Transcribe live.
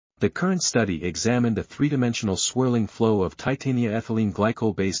The current study examined a three-dimensional swirling flow of titania-ethylene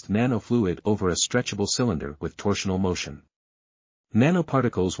glycol-based nanofluid over a stretchable cylinder with torsional motion.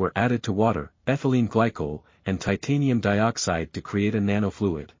 Nanoparticles were added to water, ethylene glycol, and titanium dioxide to create a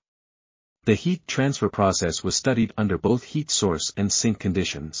nanofluid. The heat transfer process was studied under both heat source and sink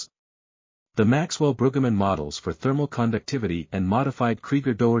conditions. The Maxwell-Bruggeman models for thermal conductivity and modified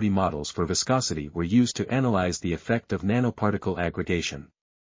Krieger-Dougherty models for viscosity were used to analyze the effect of nanoparticle aggregation.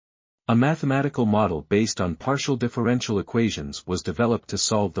 A mathematical model based on partial differential equations was developed to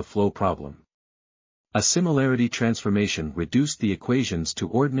solve the flow problem. A similarity transformation reduced the equations to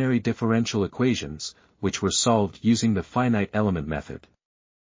ordinary differential equations, which were solved using the finite element method.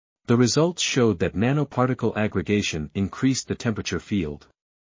 The results showed that nanoparticle aggregation increased the temperature field.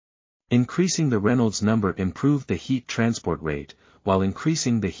 Increasing the Reynolds number improved the heat transport rate, while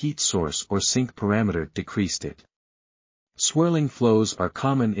increasing the heat source or sink parameter decreased it. Swirling flows are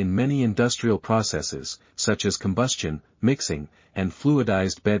common in many industrial processes, such as combustion, mixing, and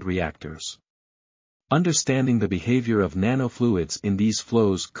fluidized bed reactors. Understanding the behavior of nanofluids in these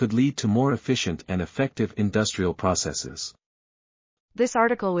flows could lead to more efficient and effective industrial processes. This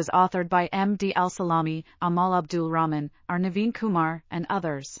article was authored by M.D. Alsulami, Amal Abdulrahman, R. Naveen Kumar, and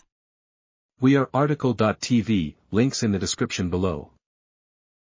others. We are RTCLTV, links in the description below.